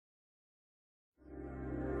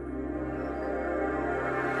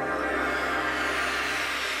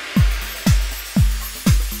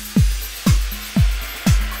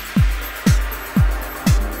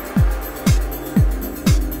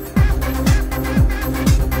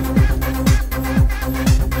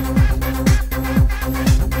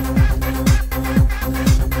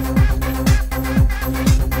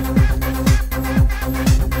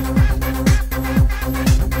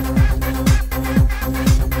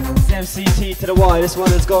MCT to the Y. This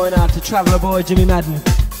one is going out to Traveller Boy Jimmy Madden.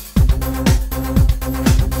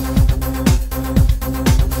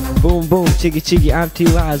 Boom boom, chiggy chiggy, I'm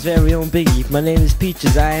TY's very own Biggie. My name is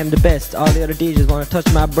Peaches, I am the best. All the other DJs wanna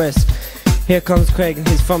touch my breast. Here comes Craig and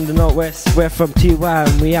he's from the Northwest. We're from TY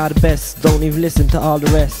and we are the best. Don't even listen to all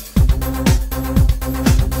the rest.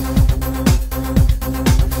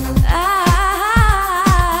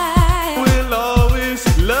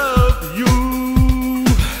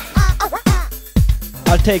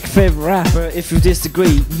 I'll take a favorite rapper if you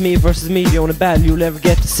disagree. Me versus me, the only battle you'll ever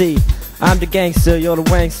get to see. I'm the gangster, you're the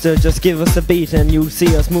wankster. Just give us a beat and you'll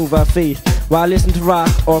see us move our feet. While listen to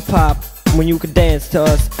rock or pop, when you can dance to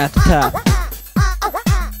us at the top.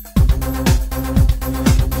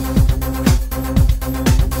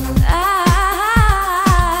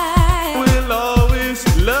 We'll always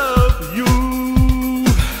love you.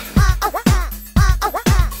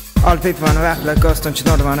 All the people wanna rap like us, don't you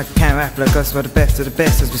know the one that can't rap like us? We're the best of the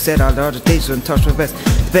best, as we said, all the other DJs wouldn't touch my best.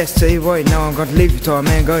 The best to you, right now I'm gonna leave you to our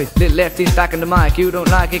main guy. Little lefty stacking the mic, you don't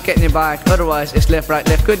like it, getting your back. Otherwise, it's left, right,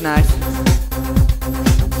 left, good night.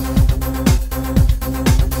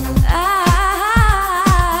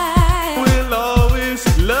 We'll always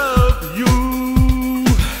love you.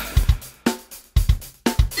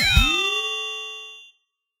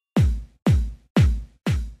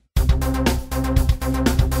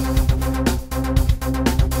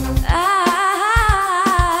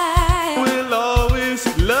 We'll always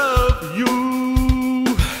love you.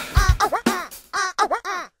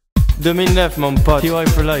 2009 mon pote, TY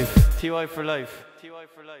for life, TY for life, TY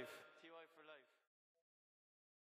for life.